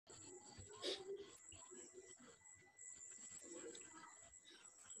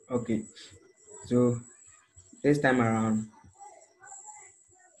Okay. So this time around,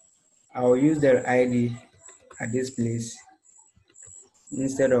 I will use the ID at this place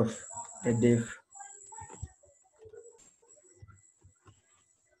instead of the div.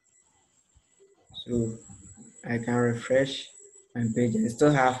 So I can refresh my page and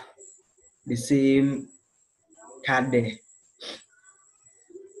still have the same card there.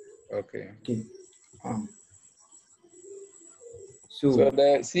 Okay. Okay. So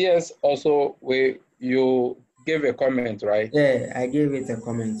the CS also, you gave a comment, right? Yeah, I gave it a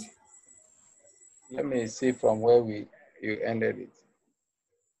comment. Let me see from where you ended it.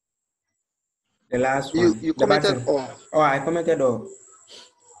 The last one. You the commented button. all. Oh, I commented all.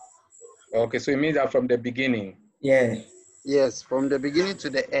 Okay, so it means that from the beginning. Yeah. Yes, from the beginning to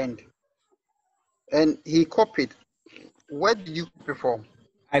the end. And he copied. Where did you copy from?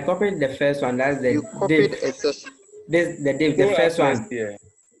 I copied the first one. That's the You copied div. a session. The div, the Scroll up first first one. here.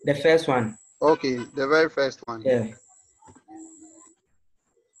 The first one. Okay, the very first one. Yeah.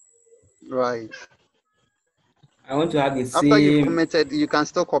 Right. I want to have the After you same. commented, you can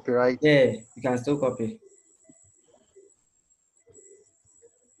still copy, right? Yeah, you can still copy.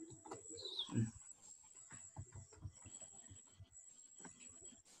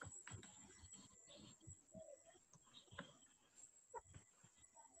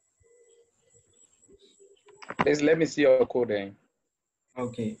 Please let me see your code then.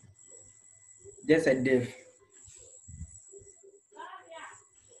 Okay. Just a div.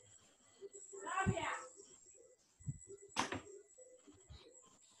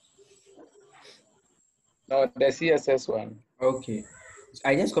 No, the CSS one. Okay.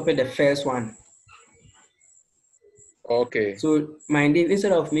 I just copied the first one. Okay. So my div,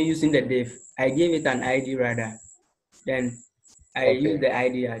 instead of me using the div, I gave it an ID rather. Then I use the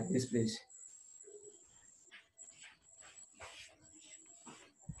ID at this place.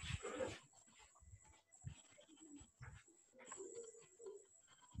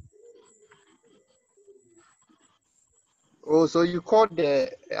 Oh, so you called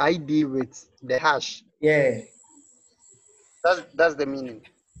the ID with the hash. Yeah. That's the meaning.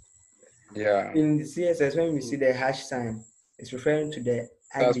 Yeah. In the CSS, when we see the hash sign, it's referring to the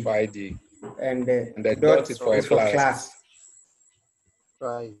ID. That's for ID. And the dot is for class.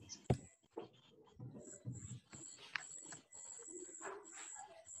 Right.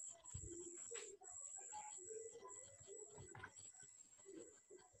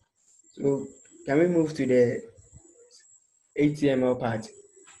 So can we move to the HTML part?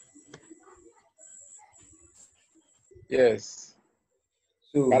 Yes.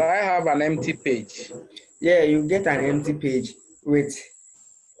 So, but I have an empty page. Yeah, you get an empty page with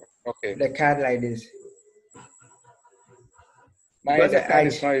Okay. the card like this. The card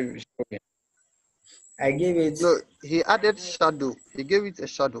is not even showing. I gave it. No, he added shadow. He gave it a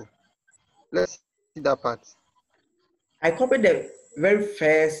shadow. Let's see that part. I copied the very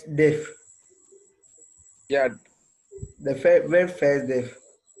first div. Yeah. The very first div.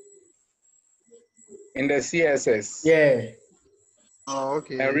 In the CSS. Yeah. Oh,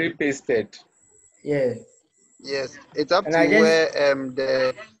 okay. And repasted. Yeah. Yes, it's up to where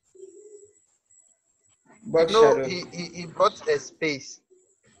the. No, he brought a space.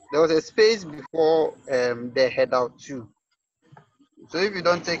 There was a space before the header too. So if you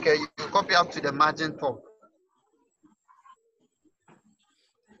don't take care, you copy up to the margin top.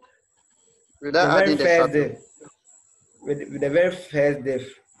 Without adding the shadow. With the very first div.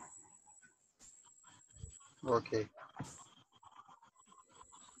 Okay.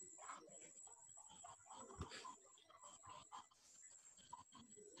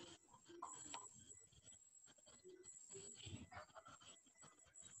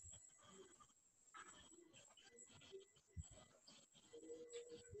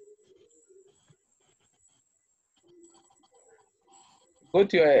 Go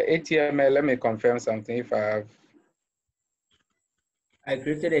to your HTML. Let me confirm something if I have. I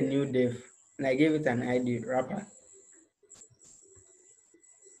created a new div and I gave it an ID wrapper.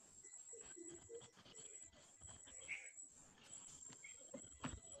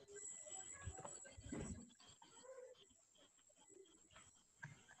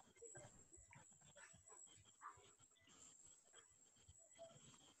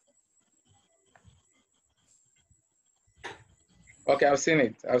 Okay, I've seen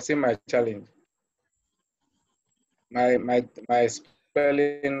it. I've seen my challenge. My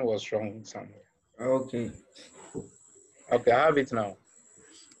spelling was wrong somewhere. Okay. Okay, I have it now.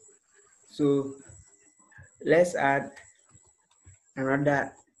 So let's add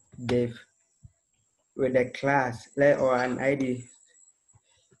another div with a class or an ID.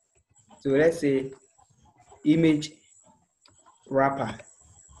 So let's say image wrapper.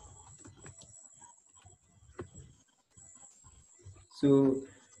 So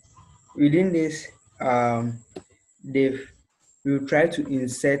within this div, we will try to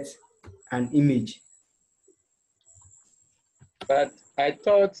insert an image. But I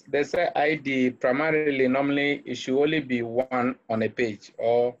thought they said ID primarily, normally it should only be one on a page,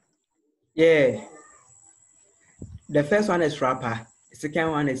 or? Yeah. The first one is wrapper. The second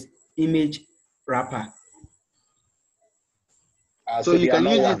one is image wrapper. So you can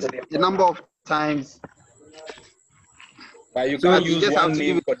use it a number of times. But you can't use just one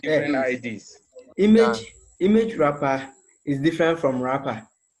name for different IDs. Image wrapper is different from wrapper.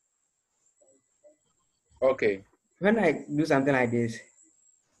 Okay. When I do something like this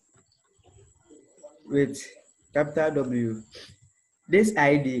with capital W, this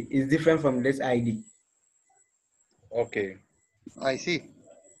ID is different from this ID. Okay. I see.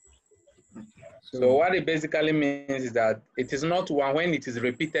 So what it basically means is that it is not one when it is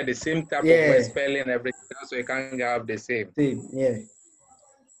repeated, the same type of word spelling, everything, so you can't have the same. Yeah.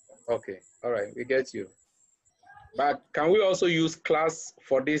 Okay. All right. We get you. But can we also use class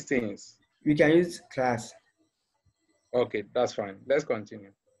for these things? We can use class. Okay, that's fine. Let's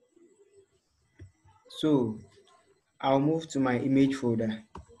continue. So I'll move to my image folder.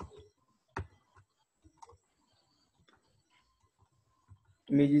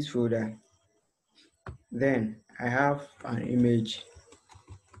 Images folder. Then I have an image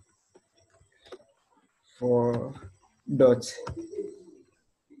for .jpg.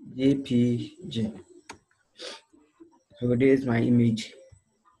 So this is my image.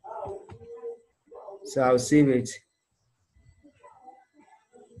 So I'll save it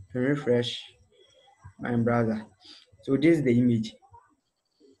and refresh my browser. So this is the image.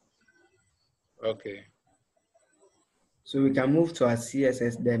 Okay. So we can move to our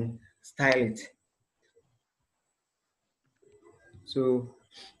CSS, then style it. So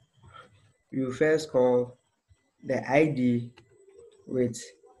you first call the ID with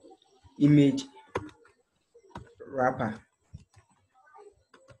image wrapper.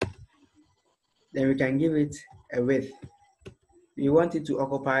 Then we can give it a width. We want it to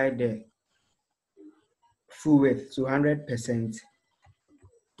occupy the full width to 100%.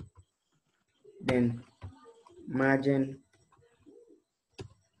 Then margin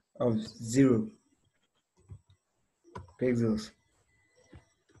of 0 pixels.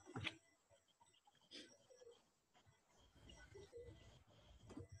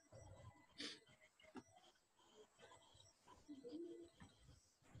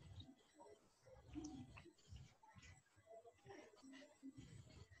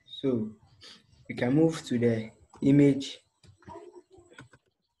 So we can move to the image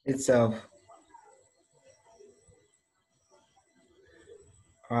itself.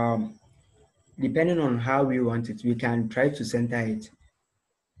 Depending on how we want it, we can try to center it.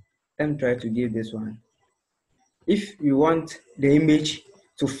 Let me try to give this one. If we want the image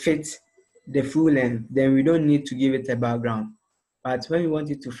to fit the full length, then we don't need to give it a background. But when we want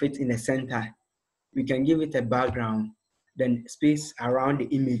it to fit in the center, we can give it a background, then space around the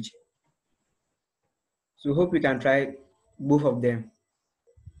image. So hope we can try both of them.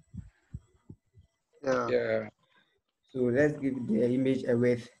 Yeah. So let's give the image a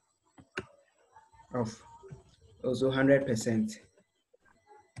width of also 100%.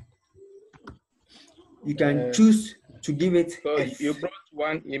 You can choose to give it. So you brought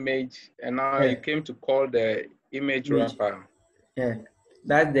one image and now you came to call the image wrapper. Yeah,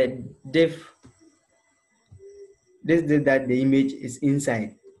 that's the div. This is that the image is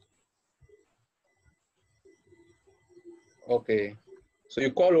inside. Okay, so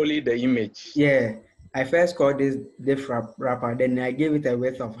you call only the image. Yeah, I first called this div wrapper, then I gave it a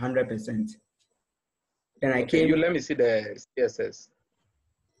width of 100%. Then I came. You let me see the CSS.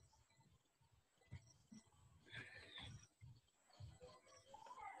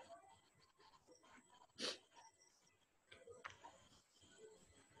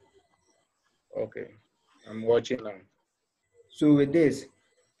 Okay, I'm watching now. So with this,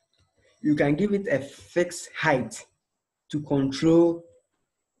 you can give it a fixed height to control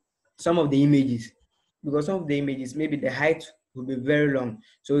some of the images, because some of the images, maybe the height will be very long.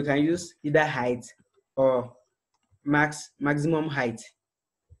 So we can use either height or maximum height.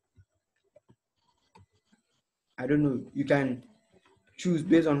 I don't know, you can choose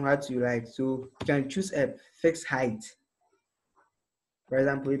based on what you like. So you can choose a fixed height. For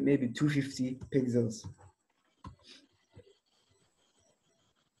example, maybe 250 pixels.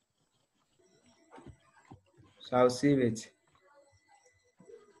 So I'll save it.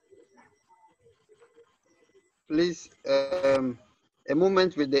 Please, a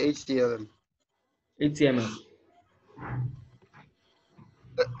moment with the HTML. HTML.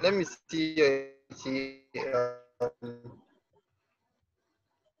 Let me see your HTML.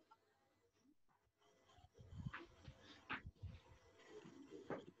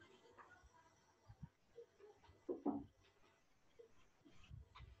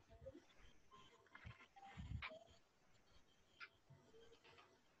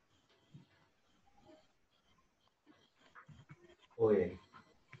 Oh, yeah.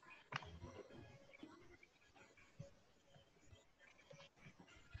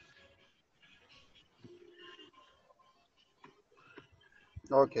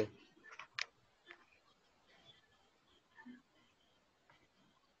 Okay.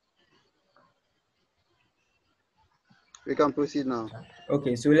 We can proceed now.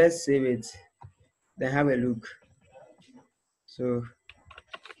 Okay, so let's save it. Then have a look. So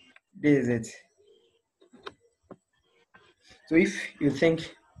this is it. So if you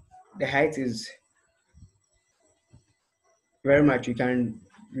think the height is very much, you can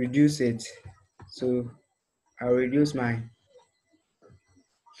reduce it. So I'll reduce mine.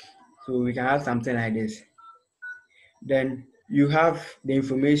 So we can have something like this. Then you have the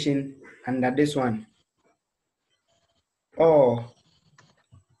information under this one. Or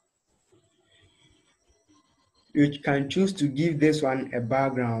you can choose to give this one a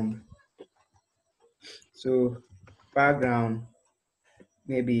background. So background,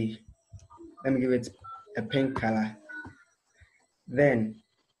 maybe let me give it a pink color. Then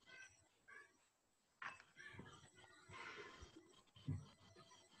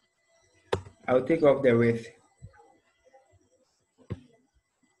I'll take off the width.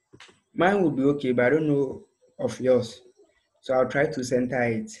 Mine will be okay, but I don't know of yours. So I'll try to center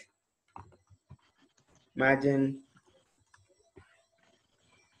it. Margin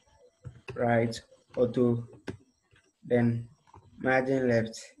right, auto, then margin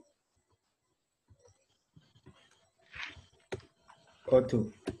left,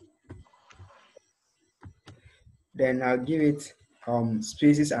 auto. Then I'll give it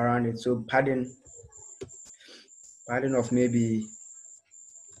spaces around it. So padding of maybe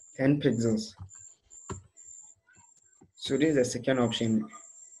 10 pixels. So this is the second option.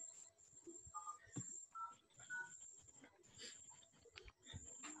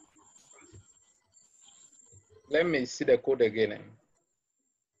 Let me see the code again.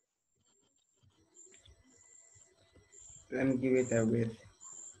 Let me give it a width.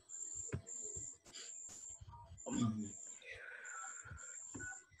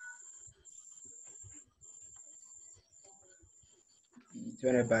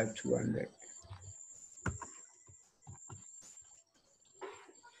 20 by 200.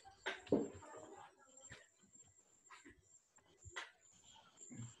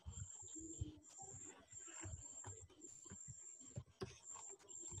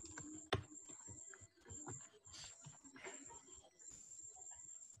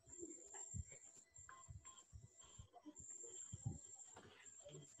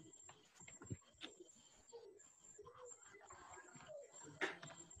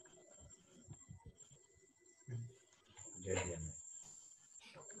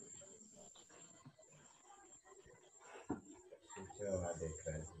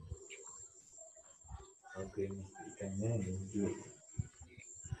 Okay, can you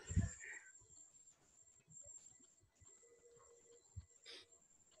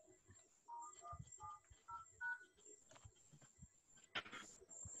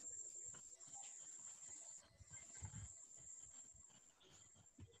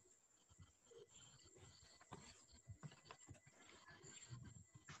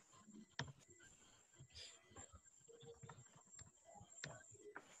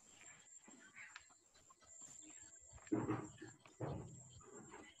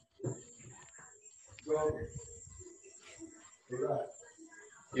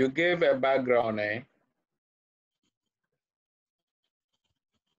You gave a background, eh?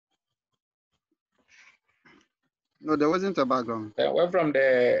 No, there wasn't a background. Went from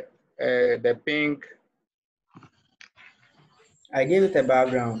the pink. I gave it a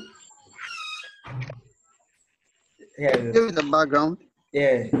background. Yeah, Give it a background.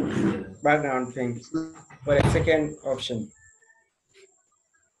 yeah, background pink for the second option.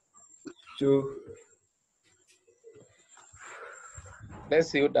 So Let's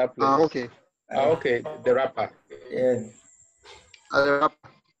see what that plays. Okay. Okay, the wrapper. yeah, The wrapper.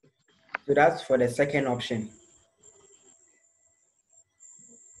 so that's for the second option.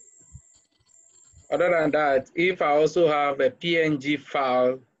 Other than that, if I also have a PNG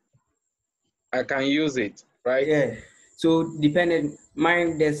file, I can use it, right? Yeah. So depending,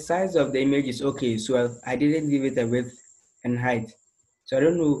 mine the size of the image is okay. So I didn't give it a width and height. So I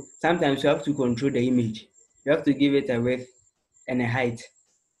don't know. Sometimes you have to control the image. You have to give it a width and a height.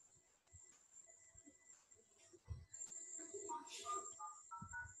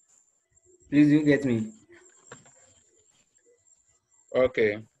 Please, you get me?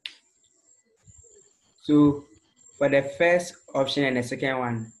 Okay. So for the first option and the second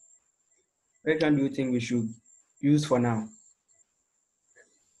one, which one do you think we should use for now?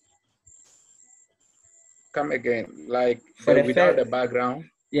 Come again, like For the without the first, background.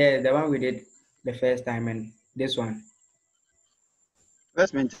 yeah, the one we did the first time and this one.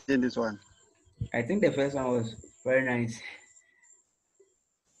 Let's maintain this one. I think the first one was very nice.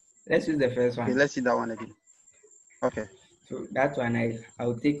 Let's use the first Okay, one. let's see that one again. Okay. So that one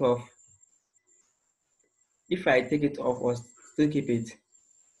I'll take off. If I take it off or still keep it,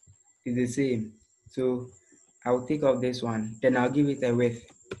 it's the same. So I'll take off this one. Then I'll give it a width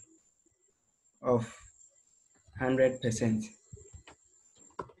of 100%.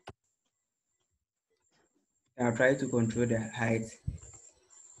 I'll try to control the height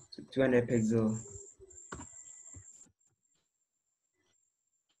to 200 pixels.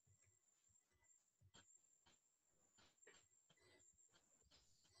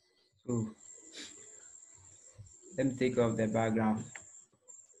 So let me take off the background.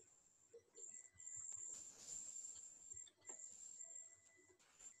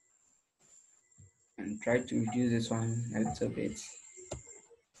 And try to reduce this one a little bit.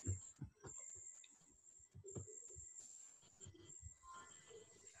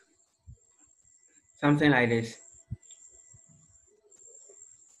 Something like this.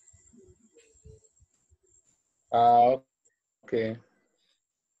 Okay.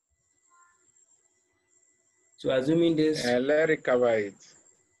 So assuming this. Let it cover it.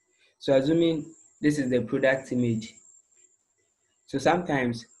 So assuming this is the product image. So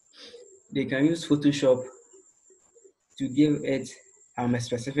sometimes they can use Photoshop to give it a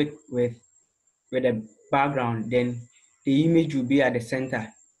specific with a background, then the image will be at the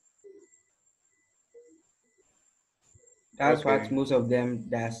center. That's Okay. what most of them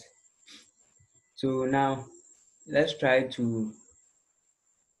does. So now let's try to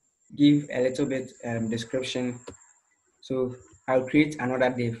give a little bit description. So I'll create another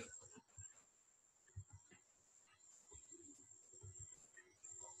div.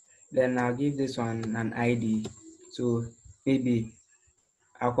 Then I'll give this one an ID. So maybe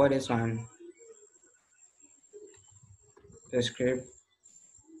I'll call this one description.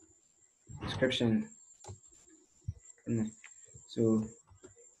 So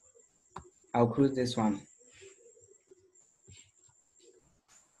I'll close this one.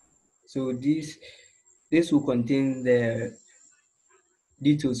 So this will contain the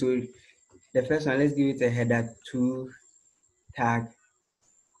details. So the first one, let's give it a header 2 tag.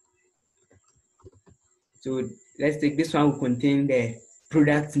 So let's take this one will contain the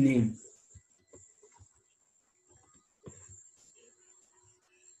product name.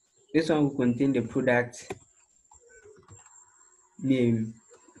 This one will contain the product name.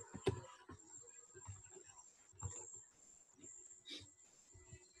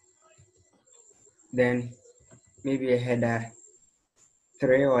 Then maybe a header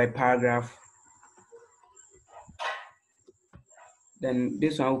 3 or a paragraph. Then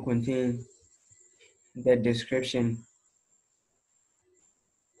this one will contain the description.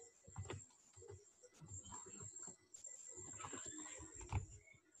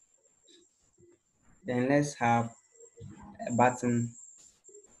 Then let's have a button.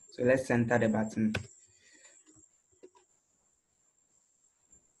 So let's center the button.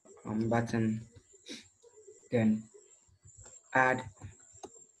 Button. Then add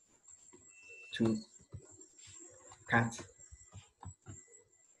to cart.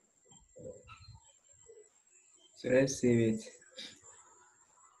 So let's save it.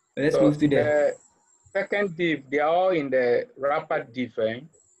 Let's move to the second div. They are all in the wrapper div, eh?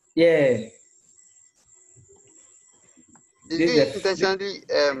 Yeah. Did you intentionally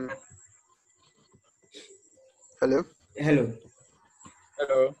hello? Hello.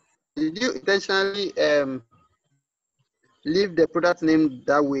 Hello. Did you intentionally leave the product name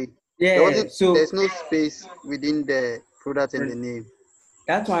that way? Yeah. So there's no space within the product and the name.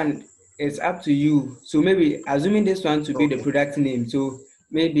 That one is up to you. So maybe assuming this one to be the product name. So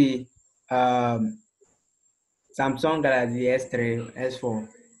maybe Samsung Galaxy S3, S4.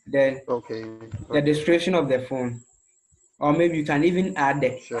 Then the description of the phone. Or maybe you can even add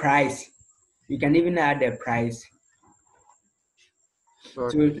the price. You can even add the price.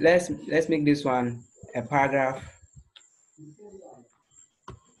 So let's make this one a paragraph,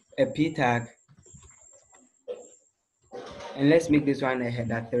 a P tag, and let's make this one a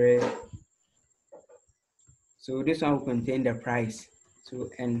header 3. So this one will contain the price. So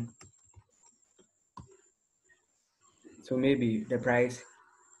maybe the price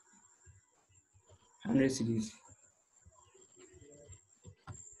 100 cedis.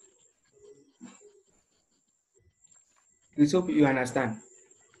 We hope you understand.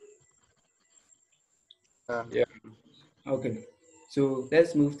 Yeah. Okay. So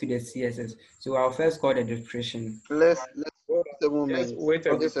let's move to the CSS. So I'll first call the description. Let's wait a moment. Just wait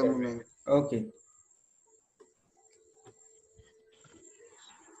a moment. Okay.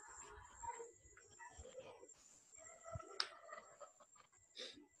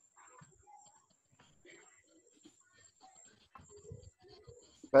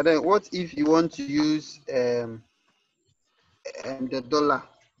 But then what if you want to use the dollar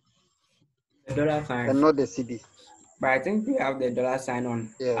The dollar sign. and not the CD? But I think we have the dollar sign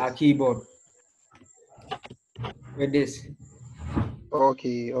on our Yes. keyboard with this.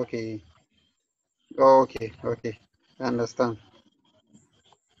 Okay, okay. Okay, okay. I understand.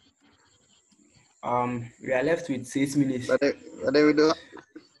 We are left with 6 minutes. But then we don't.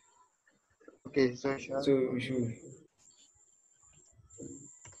 Okay, so So we should.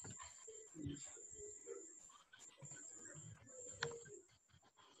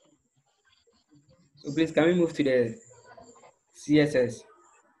 So please, can we move to the CSS?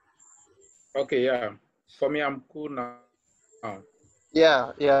 Okay, yeah. For me, I'm cool now.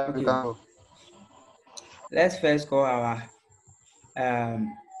 yeah, Okay. we can go. Let's first call our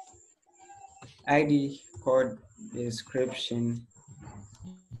ID code description.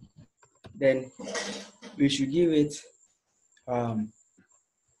 Then we should give it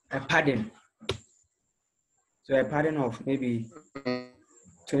a padding. So a padding of maybe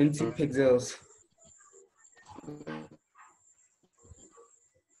 20 pixels.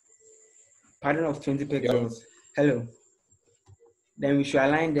 Padding of 20 pixels. Hello. Then we should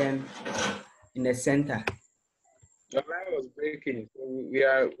align them in the center. Your line was breaking. So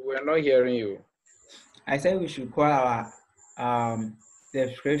we're not hearing you. I said we should call our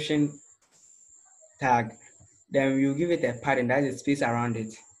description tag. Then we will give it a padding, that is space around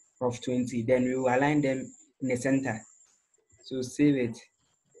it of 20. Then we will align them in the center. So save it.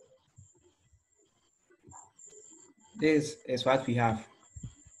 This is what we have.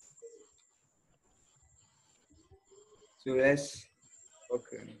 So let's.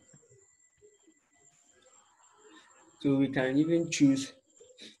 Okay. So we can even choose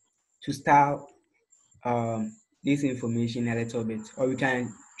to style this information a little bit, or we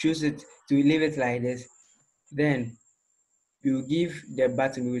can choose it to leave it like this. Then we will give the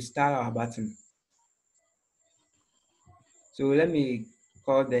button, we will style our button. So let me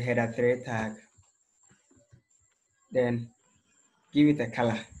call the header 3 tag, then give it a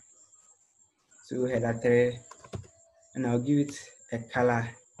color. So header 3, and I'll give it a color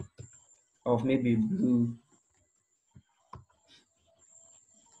of maybe blue.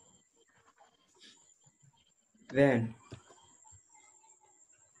 Then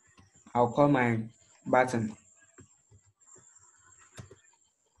I'll call my button.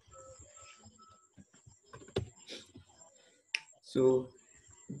 So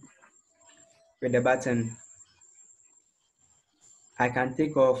with the button, I can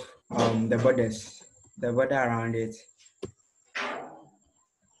take off the borders, the border around it.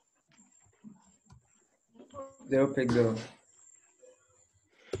 0 pixel.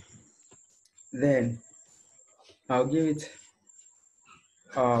 Then I'll give it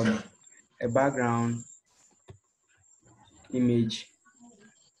a background image.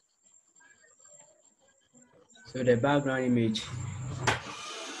 So the background image,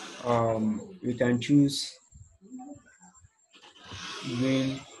 we can choose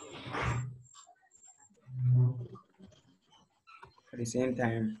green at the same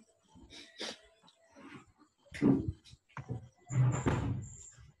time.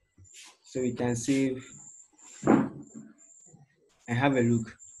 So we can save and have a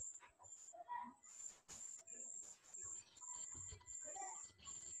look.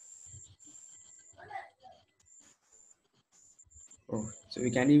 Oh, so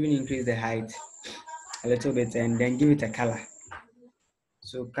we can even increase the height a little bit and then give it a color.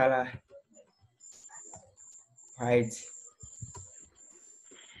 So color, height.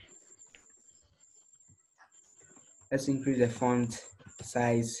 Let's increase the font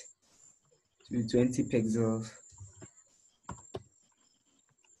size to 20 pixels.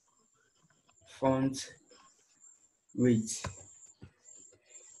 Font weight,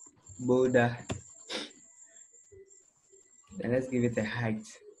 bolder. Then let's give it a height,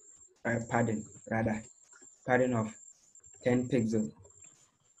 padding of 10 pixels.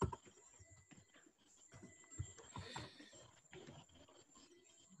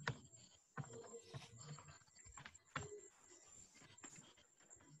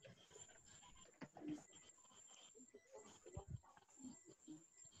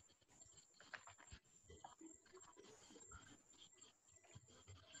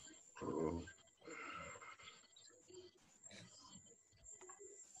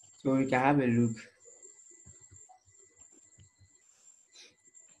 So we can have a look.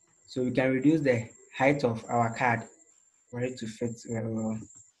 So we can reduce the height of our card for it to fit very well.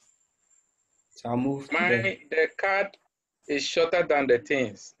 So I'll move to The card is shorter than the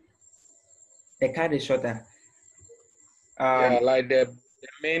things. The card is shorter. Yeah, like the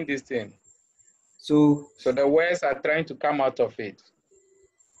main this thing. So the words are trying to come out of it.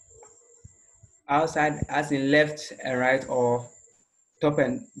 outside, as in left and right, or top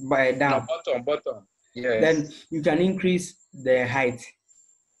and by down. No, bottom. Yes. Then you can increase the height.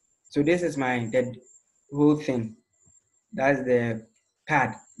 So this is the whole thing. That's the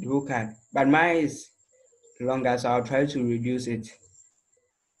card, the whole card. But mine is longer, so I'll try to reduce it.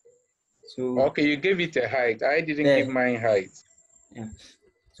 So okay, you gave it a height. I didn't give mine height. Yeah.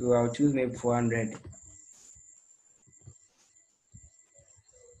 So I'll choose maybe 400.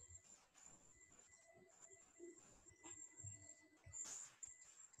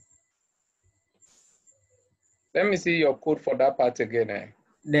 Let me see your code for that part again.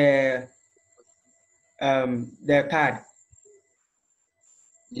 The card.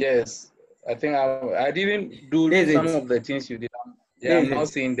 Yes, I think I didn't do some of the things you did. Yeah, I'm not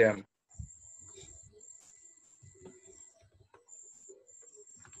seeing them.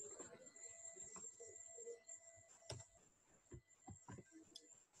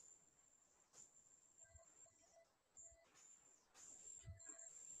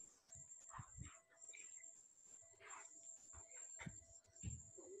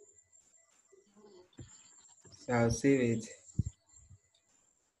 So I'll save it.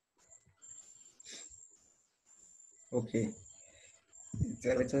 Okay. It's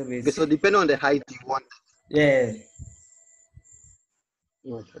a little bit. So depending on the height you want. Yeah.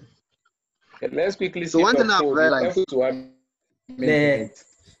 Okay. Let's quickly see. So one thing I've realized.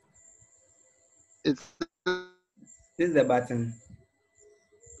 This is the button.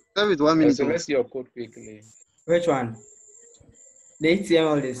 With 1 minute. So let's see your code quickly. Which one? The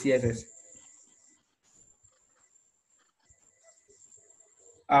HTML or the CSS?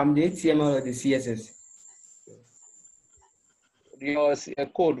 The HTML or the CSS? Your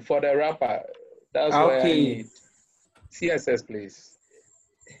code for the wrapper. That's what I need. CSS, please.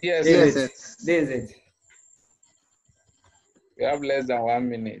 This is it. We have less than 1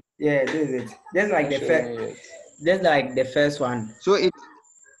 minute. Yeah, this is it. Just like the first one. So it's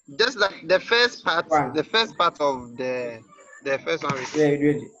just like the first part. The first part of the first one.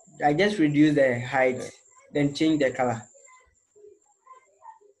 Yeah, I just reduce the height, then change the color.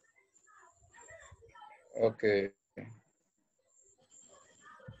 Okay.